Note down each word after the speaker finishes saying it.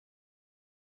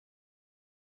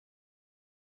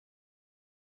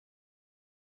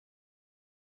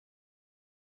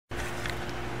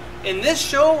In this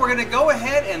show, we're going to go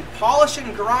ahead and polish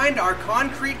and grind our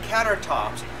concrete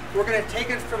countertops. We're going to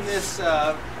take it from this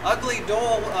ugly,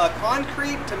 dull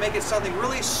concrete to make it something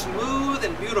really smooth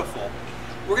and beautiful.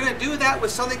 We're going to do that with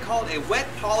something called a wet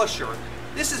polisher.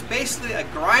 This is basically a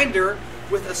grinder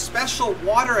with a special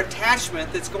water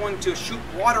attachment that's going to shoot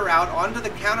water out onto the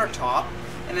countertop,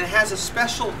 and it has a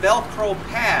special Velcro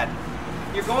pad.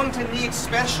 You're going to need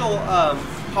special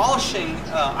polishing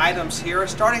items here,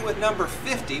 starting with number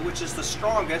 50, which is the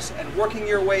strongest, and working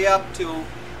your way up to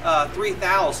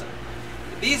 3000.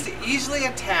 These easily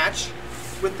attach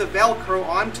with the Velcro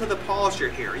onto the polisher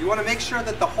here. You want to make sure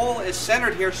that the hole is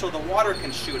centered here so the water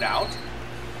can shoot out.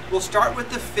 We'll start with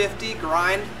the 50,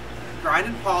 grind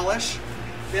and polish.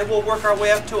 Then we'll work our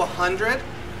way up to 100.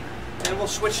 Then we'll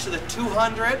switch to the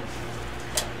 200.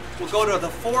 We'll go to the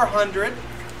 400,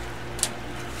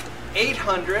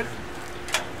 800,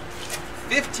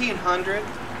 1500,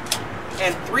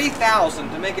 and 3000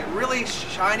 to make it really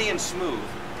shiny and smooth.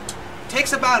 It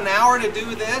takes about an hour to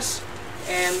do this,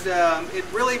 and it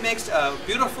really makes a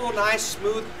beautiful, nice,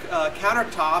 smooth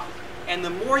countertop. And the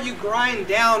more you grind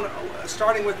down,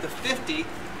 starting with the 50,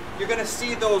 you're going to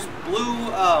see those blue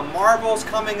marbles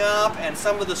coming up and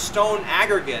some of the stone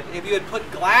aggregate. If you had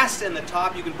put glass in the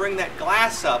top, you can bring that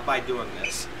glass up by doing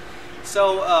this.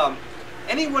 So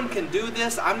anyone can do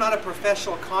this. I'm not a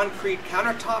professional concrete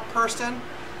countertop person,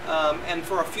 and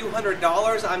for a few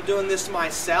 $100s, I'm doing this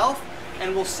myself,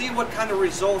 and we'll see what kind of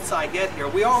results I get here.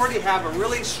 We already have a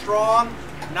really strong,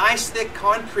 nice, thick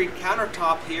concrete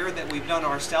countertop here that we've done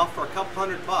ourselves for a couple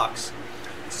 $100.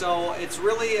 So it's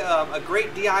really a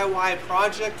great DIY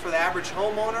project for the average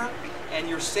homeowner, and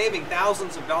you're saving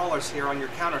thousands of dollars here on your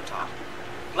countertop.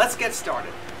 Let's get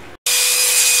started.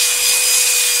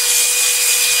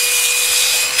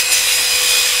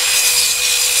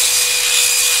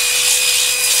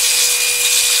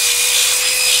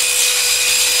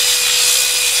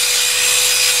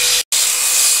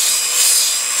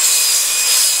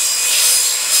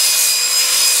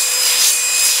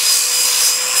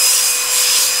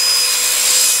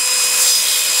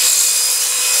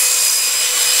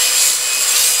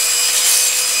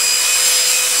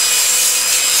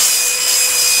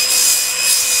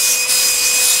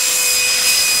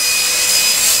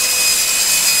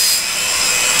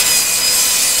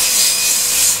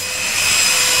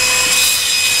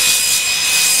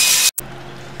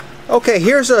 Okay,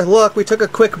 here's a look. We took a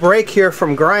quick break here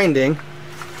from grinding,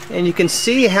 and you can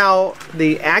see how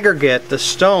the aggregate, the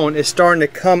stone, is starting to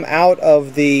come out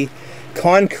of the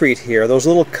concrete here. Those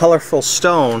little colorful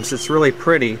stones, it's really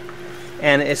pretty,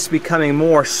 and it's becoming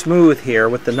more smooth here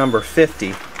with the number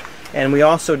 50. And we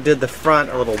also did the front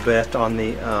a little bit on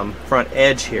the front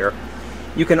edge here.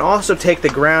 You can also take the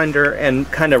grinder and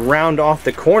kind of round off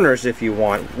the corners if you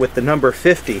want with the number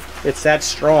 50. It's that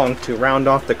strong to round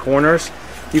off the corners.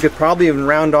 You could probably even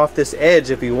round off this edge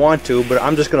if you want to, but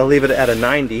I'm just going to leave it at a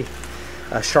 90,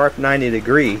 a sharp 90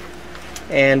 degree.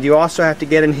 And you also have to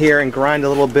get in here and grind a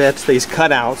little bit these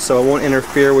cutouts so it won't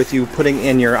interfere with you putting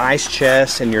in your ice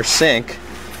chest and your sink.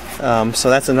 So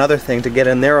that's another thing, to get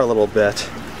in there a little bit.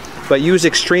 But use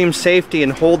extreme safety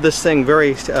and hold this thing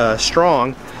very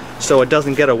strong so it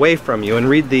doesn't get away from you, and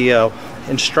read the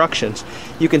instructions.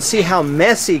 You can see how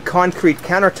messy concrete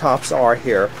countertops are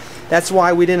here. That's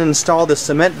why we didn't install the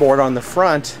cement board on the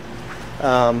front,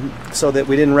 so that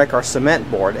we didn't wreck our cement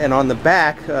board. And on the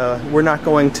back, we're not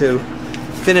going to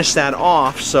finish that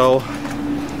off, so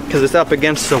because it's up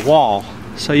against the wall.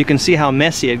 So you can see how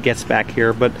messy it gets back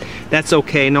here, but that's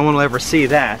okay. No one will ever see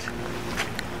that.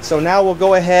 So now we'll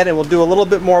go ahead and we'll do a little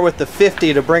bit more with the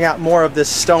 50 to bring out more of this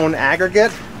stone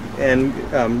aggregate and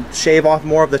shave off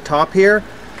more of the top here.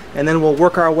 And then we'll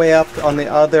work our way up on the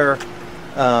other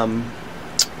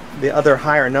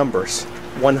higher numbers,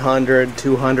 100,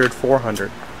 200,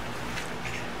 400.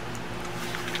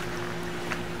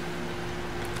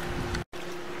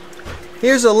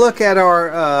 Here's a look at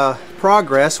our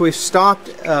progress. We've stopped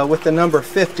with the number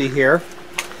 50 here,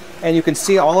 and you can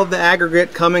see all of the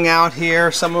aggregate coming out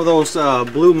here. Some of those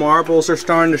blue marbles are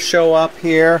starting to show up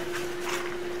here,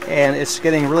 and it's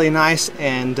getting really nice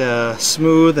and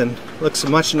smooth, and looks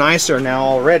much nicer now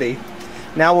already.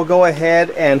 Now we'll go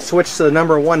ahead and switch to the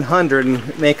number 100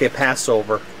 and make a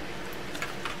passover.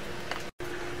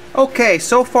 Okay,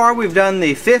 so far we've done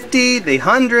the 50, the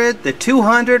 100, the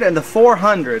 200, and the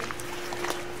 400.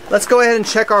 Let's go ahead and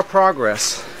check our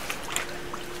progress.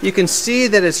 You can see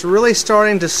that it's really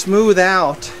starting to smooth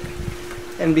out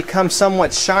and become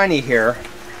somewhat shiny here.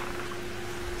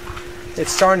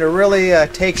 It's starting to really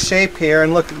take shape here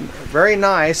and look very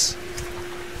nice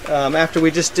after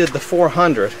we just did the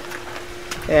 400.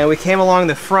 And we came along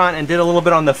the front and did a little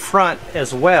bit on the front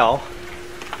as well.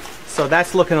 So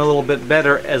that's looking a little bit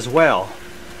better as well.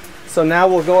 So now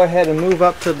we'll go ahead and move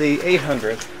up to the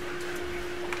 800.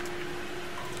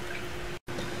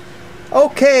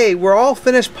 Okay, we're all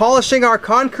finished polishing our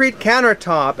concrete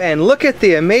countertop, and look at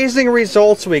the amazing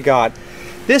results we got.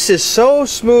 This is so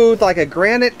smooth, like a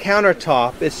granite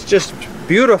countertop. It's just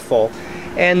beautiful.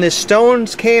 And the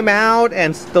stones came out,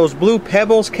 and those blue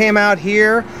pebbles came out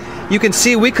here. You can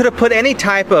see we could have put any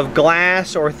type of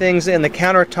glass or things in the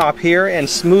countertop here and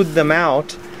smoothed them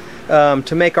out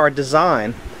to make our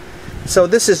design. So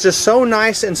this is just so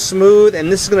nice and smooth,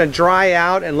 and this is going to dry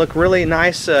out and look really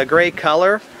nice gray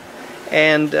color.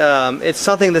 And it's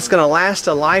something that's going to last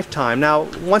a lifetime. Now,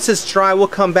 once it's dry, we'll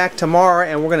come back tomorrow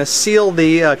and we're going to seal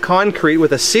the concrete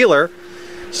with a sealer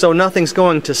so nothing's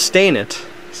going to stain it.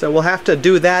 So we'll have to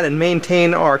do that and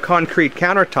maintain our concrete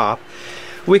countertop.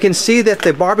 We can see that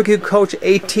the Barbecue Coach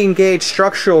 18 gauge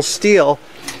structural steel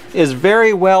is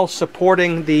very well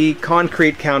supporting the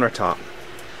concrete countertop.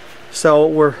 So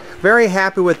we're very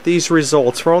happy with these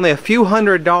results. For only a few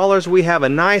 $100s, we have a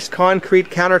nice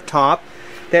concrete countertop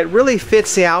that really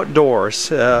fits the outdoors.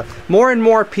 More and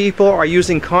more people are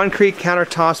using concrete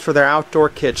countertops for their outdoor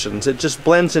kitchens. It just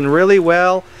blends in really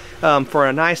well for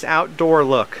a nice outdoor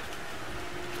look.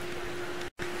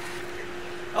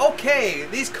 Okay,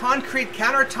 these concrete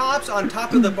countertops on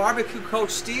top of the Barbecue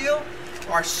Coach steel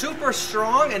are super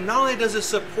strong, and not only does it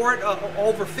support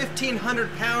over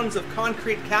 1,500 pounds of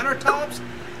concrete countertops,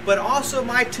 but also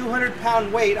my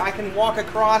 200-pound weight I can walk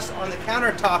across on the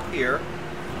countertop here,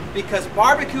 because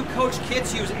Barbecue Coach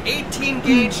kits use 18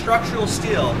 gauge structural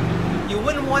steel. You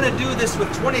wouldn't want to do this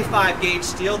with 25 gauge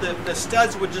steel. The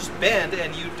studs would just bend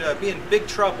and you'd be in big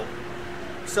trouble.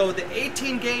 So the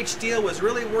 18 gauge steel was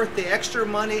really worth the extra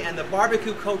money, and the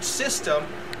Barbecue Coach system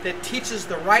that teaches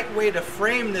the right way to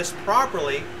frame this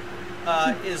properly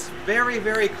is very,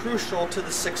 very crucial to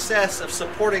the success of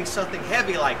supporting something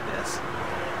heavy like this.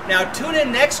 Now tune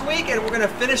in next week and we're going to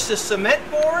finish the cement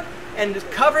board and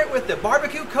cover it with the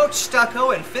Barbecue Coach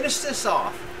stucco and finish this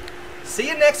off. See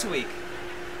you next week.